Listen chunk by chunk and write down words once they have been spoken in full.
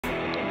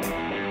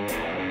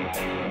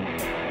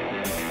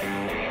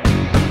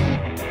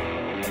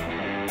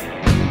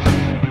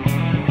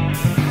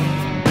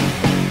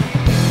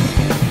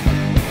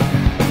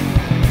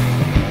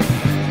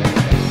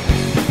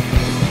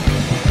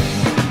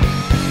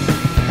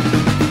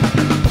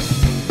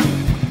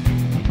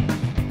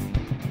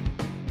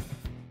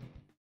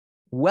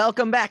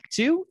Welcome back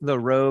to the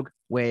Rogue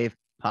Wave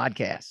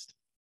podcast.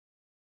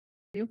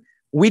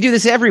 We do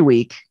this every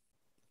week.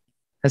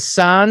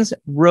 Hassan's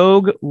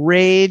Rogue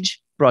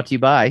Rage, brought to you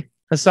by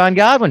Hassan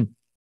Godwin.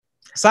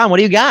 Hassan, what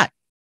do you got?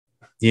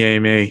 Yay,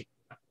 me.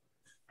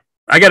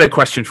 I got a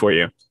question for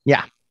you.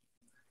 Yeah.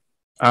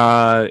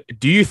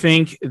 Do you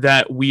think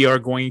that we are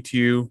going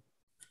to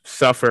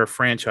suffer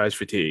franchise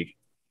fatigue?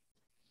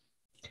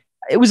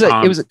 It was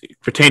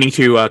pertaining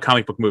to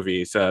comic book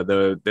movies,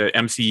 the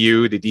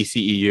MCU, the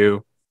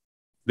DCEU,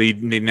 the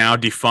now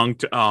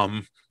defunct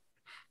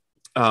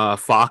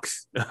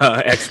Fox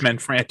X-Men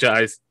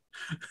franchise.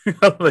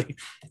 Like,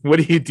 what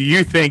do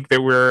you think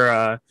that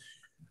we're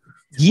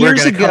going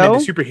to come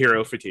into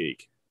superhero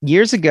fatigue?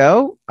 Years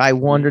ago, I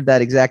wondered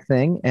that exact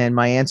thing, and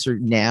my answer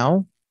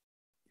now,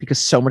 because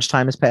so much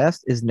time has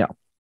passed, is no.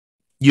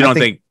 You don't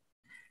think?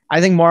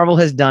 I think Marvel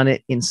has done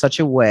it in such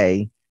a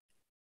way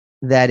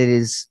that it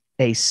is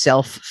a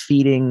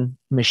self-feeding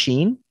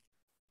machine.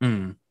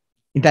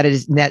 That it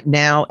is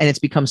now, and it's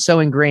become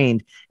so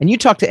ingrained. And you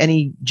talk to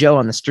any Joe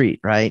on the street,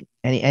 right?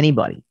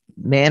 Anybody,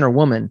 man or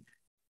woman,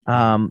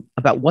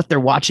 about what they're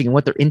watching and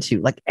what they're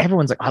into. Like,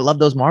 everyone's like, I love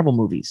those Marvel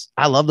movies.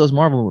 I love those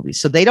Marvel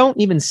movies. So they don't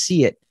even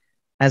see it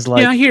as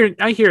like. Yeah,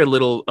 I hear a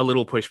little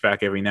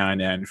pushback every now and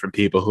then from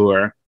people who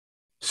are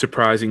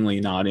surprisingly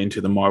not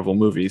into the Marvel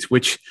movies,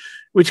 which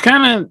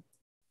kind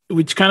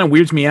of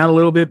weirds me out a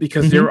little bit,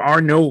 because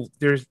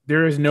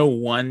there is no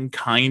one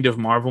kind of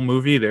Marvel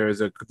movie.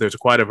 There's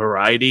quite a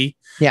variety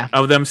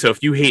of them. So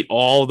if you hate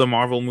all the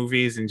Marvel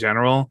movies in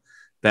general,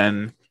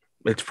 then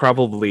it's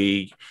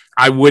probably,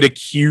 I would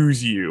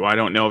accuse you, I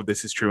don't know if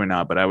this is true or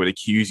not, but I would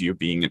accuse you of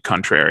being a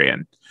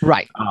contrarian.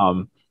 Right.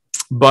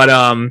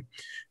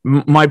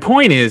 My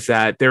point is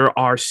that there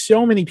are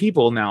so many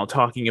people now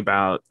talking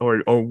about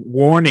or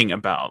warning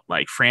about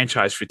like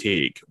franchise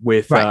fatigue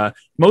with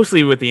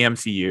mostly with the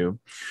MCU,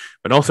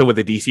 but also with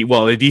the DC.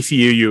 Well, the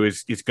DCU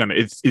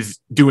is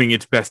doing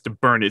its best to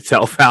burn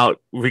itself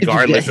out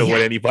regardless of what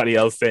anybody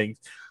else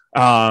thinks.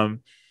 And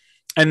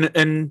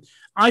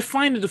I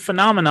find it a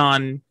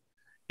phenomenon.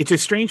 It's a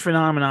strange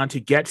phenomenon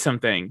to get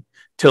something,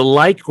 to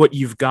like what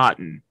you've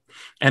gotten,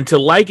 and to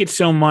like it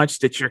so much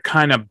that you're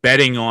kind of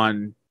betting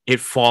on it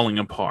falling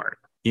apart,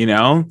 you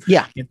know?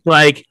 Yeah. It's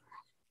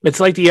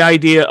like the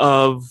idea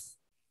of,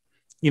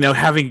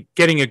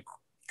 getting a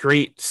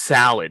great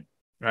salad,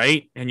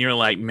 right? And you're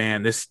like,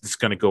 man, this is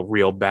going to go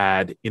real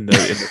bad in the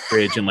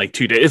fridge in like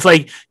 2 days. It's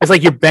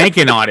like you're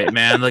banking on it,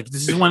 man. Like,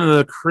 this is one of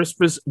the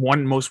crispest,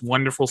 most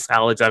wonderful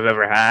salads I've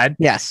ever had.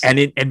 Yes.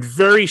 And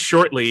very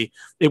shortly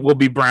it will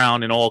be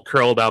brown and all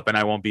curled up and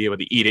I won't be able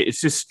to eat it.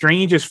 It's the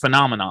strangest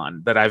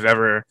phenomenon that I've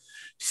ever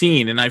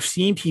seen. And I've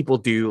seen people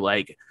do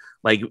like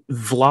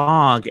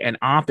vlog and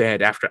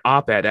op-ed after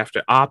op-ed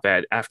after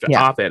op-ed after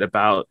op-ed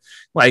about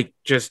like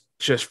just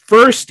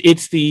first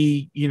it's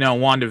the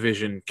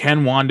WandaVision.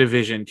 Can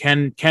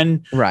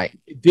right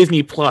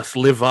Disney Plus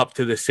live up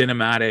to the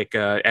cinematic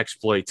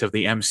exploits of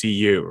the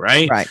MCU,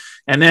 right?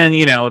 And then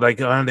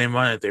they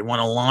want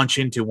to launch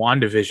into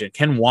WandaVision.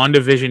 Can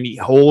WandaVision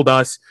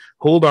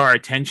hold our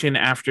attention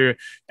after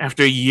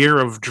a year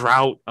of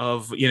drought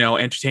of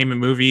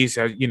entertainment movies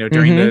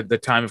during the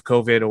time of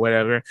COVID or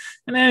whatever?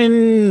 And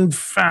then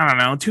I don't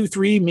know,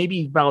 2-3,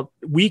 maybe about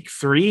week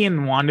 3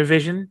 in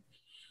WandaVision,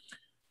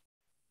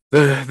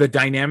 the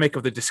dynamic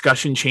of the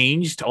discussion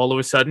changed all of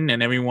a sudden,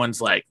 and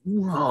everyone's like,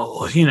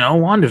 whoa,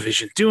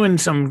 WandaVision doing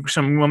some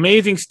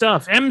amazing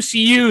stuff.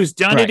 MCU's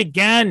done it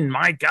again.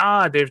 My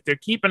God, they're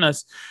keeping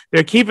us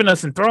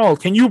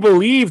enthralled. Can you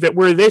believe that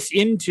we're this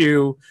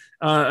into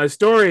a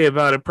story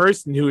about a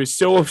person who is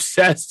so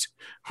obsessed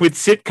with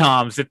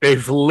sitcoms that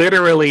they've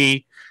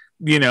literally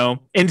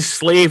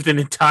enslaved an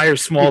entire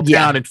small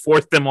town and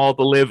forced them all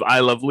to live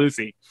I Love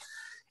Lucy?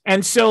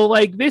 And so,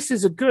 like, this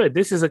is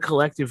a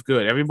collective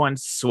good.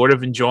 Everyone's sort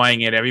of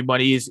enjoying it.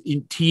 Everybody is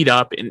teed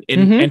up and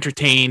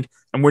entertained.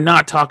 And we're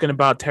not talking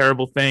about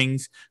terrible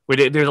things.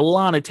 There's a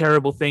lot of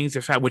terrible things,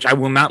 which I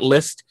will not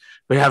list,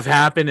 but have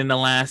happened in the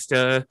last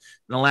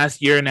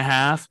year and a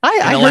half.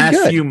 In the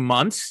last few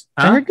months.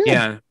 Huh? I heard good.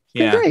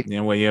 Yeah. Great.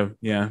 Yeah. Well, yeah.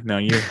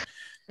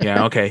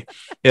 Okay.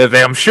 Yeah.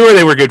 I'm sure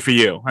they were good for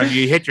you.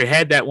 You hit your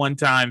head that one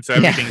time, so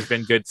everything's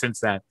been good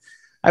since then.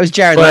 I was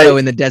Jared Leto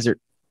in the desert.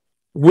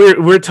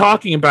 We're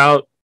talking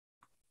about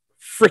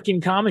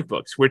freaking comic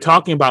books. We're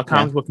talking about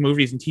comic book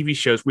movies and TV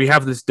shows. We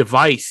have this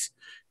device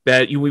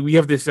that we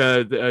have this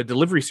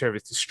delivery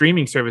service, the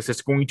streaming service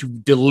that's going to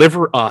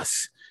deliver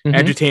us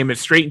entertainment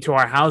straight into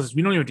our houses.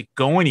 We don't even have to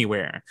go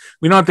anywhere.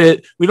 We don't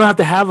have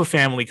to have a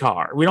family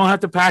car. We don't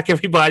have to pack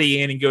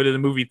everybody in and go to the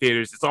movie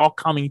theaters. It's all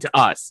coming to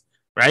us,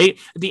 right?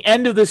 At the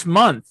end of this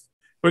month,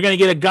 we're going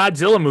to get a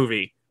Godzilla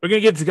movie. We're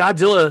going to get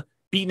Godzilla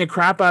beating the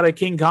crap out of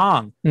King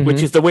Kong,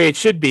 which is the way it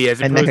should be, as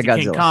opposed to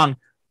King Kong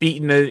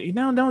beating the.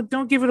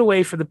 Don't give it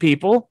away for the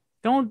people.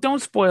 Don't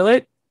spoil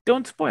it.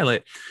 Don't spoil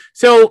it.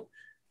 So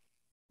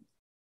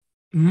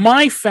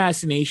my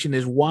fascination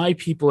is why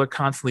people are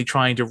constantly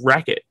trying to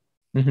wreck it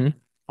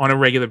on a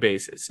regular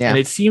basis, and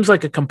it seems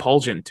like a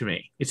compulsion to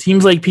me. It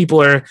seems like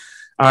people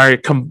are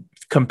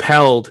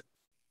compelled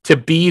to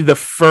be the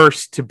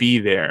first to be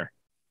there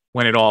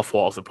when it all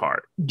falls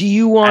apart. Do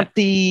you want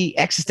the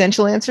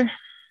existential answer?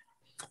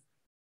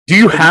 Do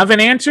you have an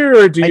answer,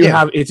 or do you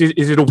have? Is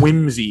it a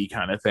whimsy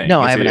kind of thing?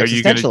 No, I have an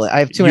existential. I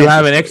have two. You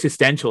have an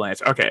existential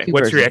answer. Okay,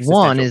 what's your existential?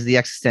 One is the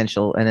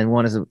existential, and then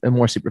one is a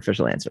more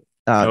superficial answer.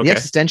 The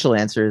existential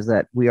answer is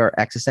that we are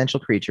existential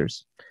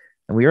creatures,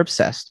 and we are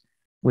obsessed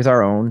with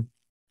our own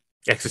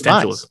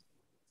existentialism.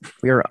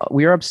 Demise.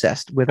 We are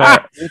obsessed with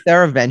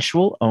our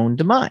eventual own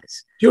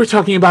demise. You were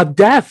talking about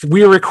death.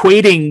 We are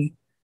equating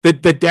the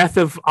death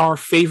of our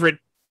favorite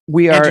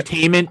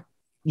entertainment.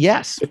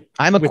 Yes,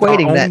 I'm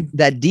equating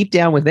that deep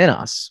down within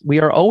us, we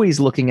are always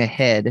looking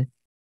ahead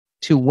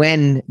to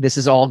when this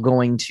is all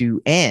going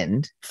to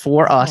end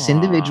for us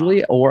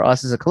individually or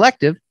us as a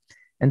collective.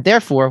 And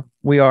therefore,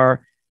 we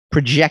are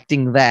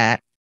projecting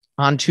that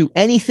onto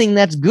anything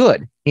that's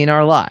good in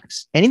our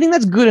lives. Anything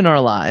that's good in our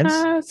lives.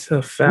 That's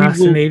a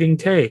fascinating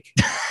take.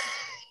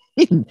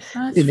 Didn't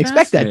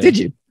expect that, did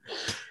you?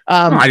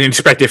 I didn't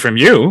expect it from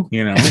you. We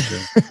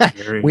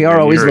are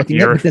always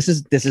looking at this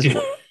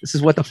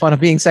is what the fun of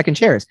being second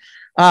chair is.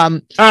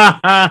 That's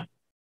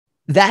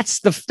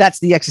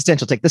the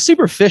existential take. The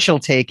superficial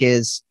take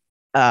is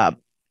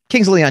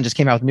Kings of Leon just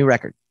came out with a new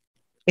record.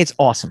 It's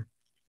awesome.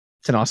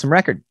 It's an awesome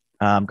record.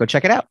 Go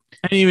check it out.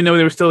 I didn't even know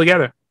they were still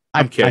together.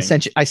 I'm kidding. I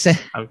sent it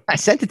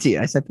to you.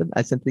 I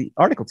sent the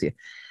article to you.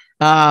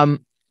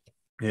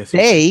 Yes,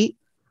 they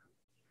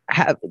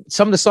have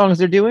some of the songs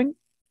they're doing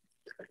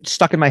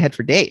stuck in my head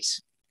for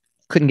days.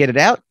 Couldn't get it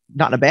out.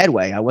 Not in a bad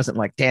way. I wasn't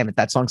like, damn it,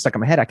 that song stuck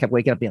in my head. I kept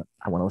waking up being like,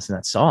 I want to listen to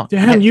that song.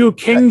 Damn you,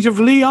 Kings of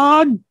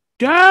Leon.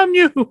 Damn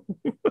you.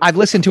 I've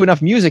listened to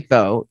enough music,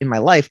 though, in my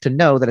life to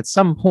know that at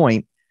some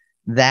point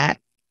that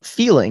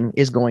feeling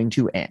is going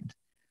to end.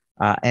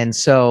 And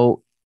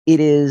so it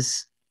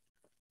is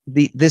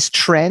this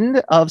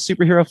trend of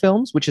superhero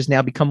films, which has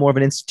now become more of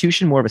an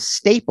institution, more of a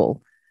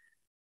staple.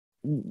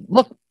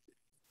 Look,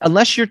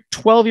 unless you're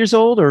 12 years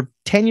old or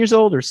 10 years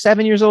old or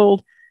 7 years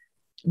old,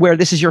 where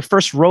this is your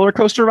first roller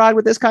coaster ride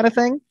with this kind of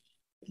thing,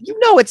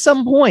 at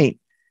some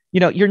point,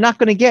 you're not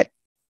going to get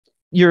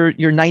your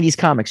 90s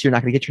comics. You're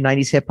not going to get your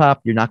 90s hip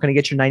hop. You're not going to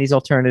get your 90s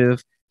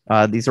alternative.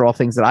 These are all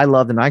things that I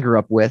loved and I grew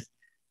up with.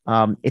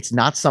 It's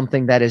not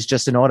something that is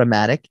just an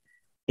automatic.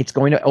 It's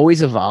going to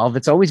always evolve.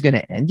 It's always going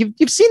to end.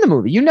 You've seen the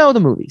movie. You know the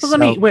movies.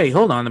 Well, wait,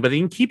 hold on. But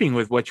in keeping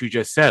with what you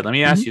just said, let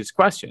me ask you this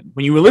question.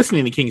 When you were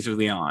listening to Kings of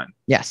Leon,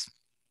 yes,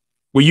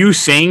 were you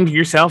saying to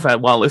yourself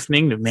while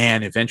listening,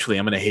 man, eventually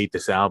I'm going to hate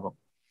this album?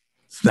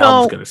 This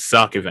album's going to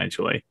suck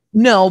eventually.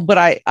 No,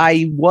 but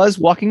I was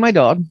walking my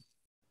dog,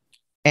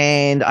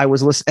 and I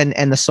was listening,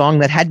 and the song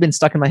that had been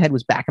stuck in my head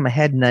was back in my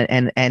head,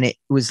 and it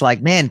was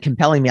like, man,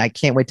 compelling me. I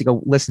can't wait to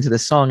go listen to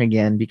this song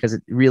again, because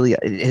it really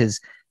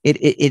is.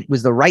 It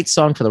was the right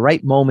song for the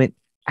right moment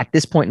at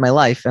this point in my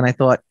life, and I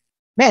thought,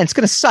 man, it's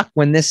going to suck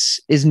when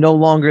this is no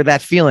longer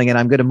that feeling, and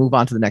I'm going to move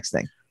on to the next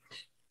thing.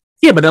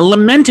 Yeah, but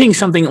lamenting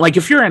something, like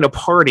if you're at a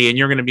party and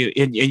you're going to be,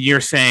 and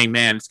you're saying,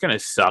 man, it's going to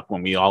suck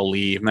when we all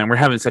leave, man, we're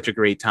having such a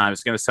great time.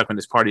 It's going to suck when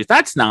this party is.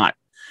 That's not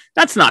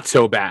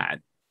so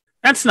bad.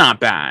 That's not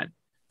bad.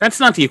 That's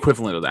not the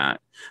equivalent of that.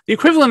 The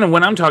equivalent of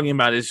what I'm talking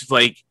about is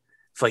like,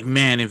 it's like,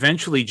 man,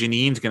 eventually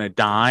Janine's going to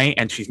die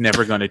and she's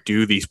never going to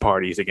do these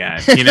parties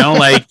again.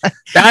 Like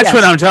that's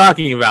what I'm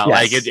talking about.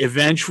 Yes. Like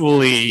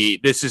eventually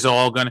this is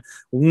all going to,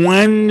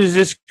 when is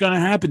this going to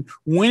happen?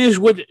 When is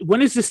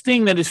this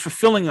thing that is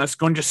fulfilling us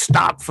going to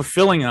stop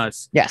fulfilling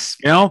us? Yes.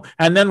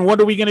 And then what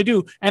are we going to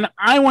do? And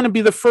I want to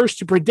be the first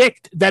to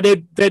predict that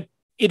it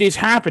is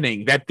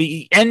happening, that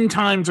the end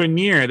times are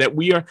near,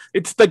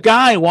 it's the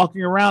guy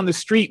walking around the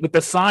street with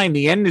the sign,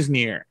 the end is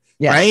near.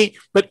 Yes. Right.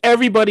 But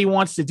everybody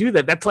wants to do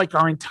that. That's like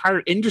our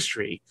entire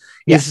industry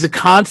is to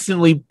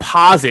constantly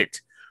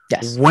posit.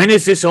 Yes. When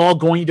is this all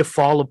going to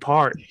fall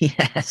apart?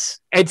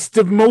 Yes. It's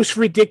the most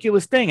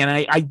ridiculous thing. And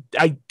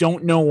I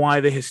don't know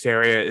why the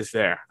hysteria is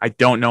there. I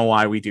don't know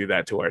why we do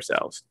that to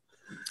ourselves.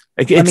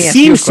 It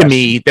seems to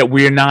me that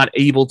we're not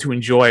able to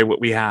enjoy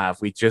what we have.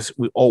 We just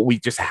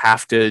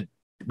have to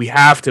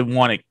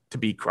want it to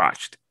be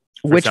crushed.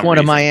 Which one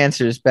of my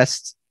answers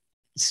best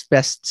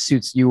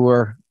suits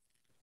your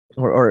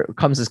or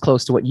comes as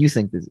close to what you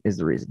think is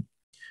the reason?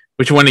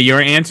 Which one of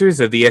your answers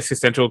of the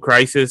existential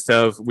crisis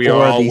of we're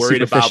all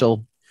worried about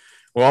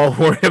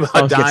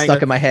dying?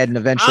 Stuck in my head, and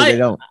eventually they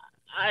don't.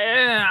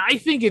 I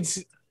think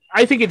it's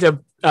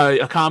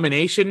a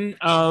combination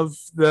of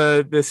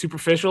the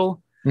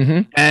superficial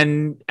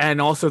and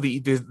also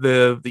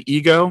the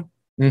ego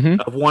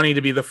of wanting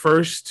to be the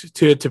first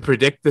to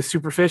predict the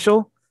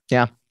superficial.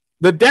 Yeah.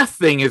 The death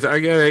thing is, I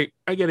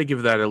gotta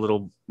give that a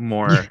little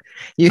more. I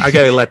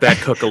gotta let that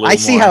cook a little more. I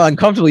see how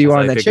uncomfortable you are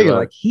on that show. You're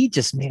like, he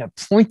just made a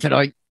point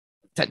that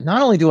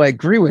not only do I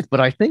agree with, but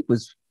I think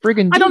was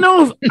friggin' deep. I don't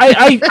know.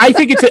 I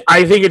think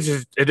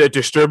it's a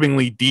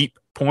disturbingly deep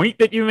point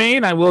that you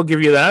made. I will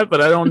give you that, but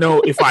I don't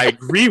know if I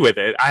agree with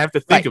it. I have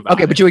to think about it.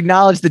 Okay, but you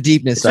acknowledge the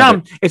deepness of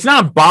it. It's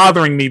not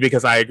bothering me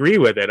because I agree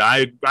with it.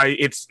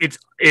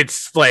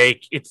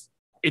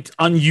 It's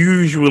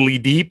unusually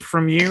deep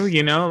from you,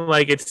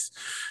 like it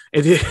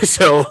is.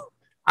 So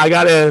I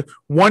gotta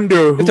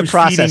wonder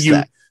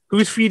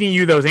who's feeding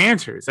you those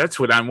answers. That's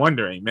what I'm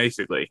wondering,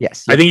 basically.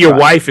 Yes, I think your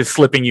wife is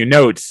slipping you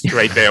notes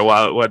right there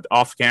while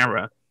off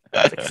camera.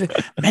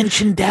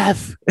 Mention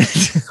death.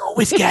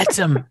 Always gets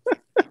him.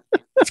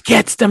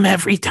 Gets them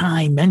every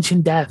time.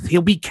 Mention death.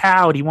 He'll be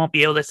cowed. He won't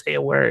be able to say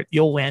a word.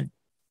 You'll win.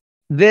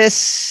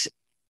 This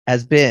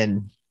has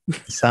been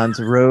Son's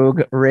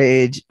Rogue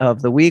Rage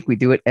of the Week. We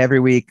do it every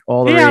week.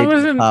 All the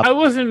rage. I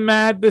wasn't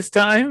mad this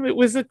time. It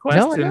was a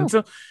question. No.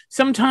 So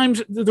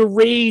sometimes the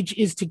rage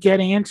is to get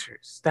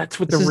answers. That's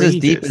what this the rage is.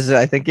 As deep as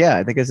I think. Yeah,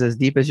 I think it's as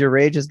deep as your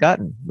rage has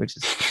gotten, which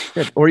is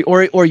good.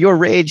 Or your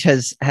rage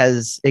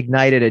has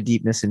ignited a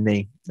deepness in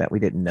me that we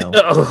didn't know.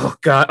 Oh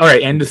God! All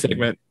right, end the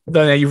segment.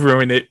 Now you've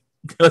ruined it.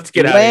 Let's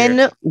get out of here.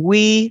 When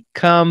we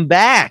come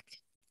back,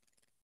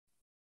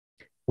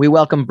 we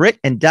welcome Britt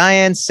and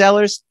Diane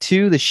Sellers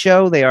to the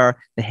show. They are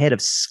the head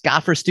of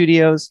Scoffer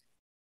Studios.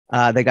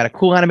 They got a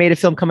cool animated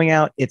film coming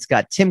out. It's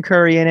got Tim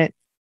Curry in it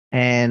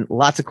and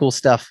lots of cool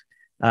stuff.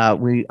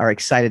 We are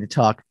excited to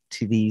talk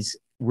to these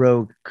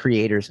Rogue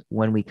creators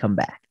when we come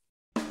back.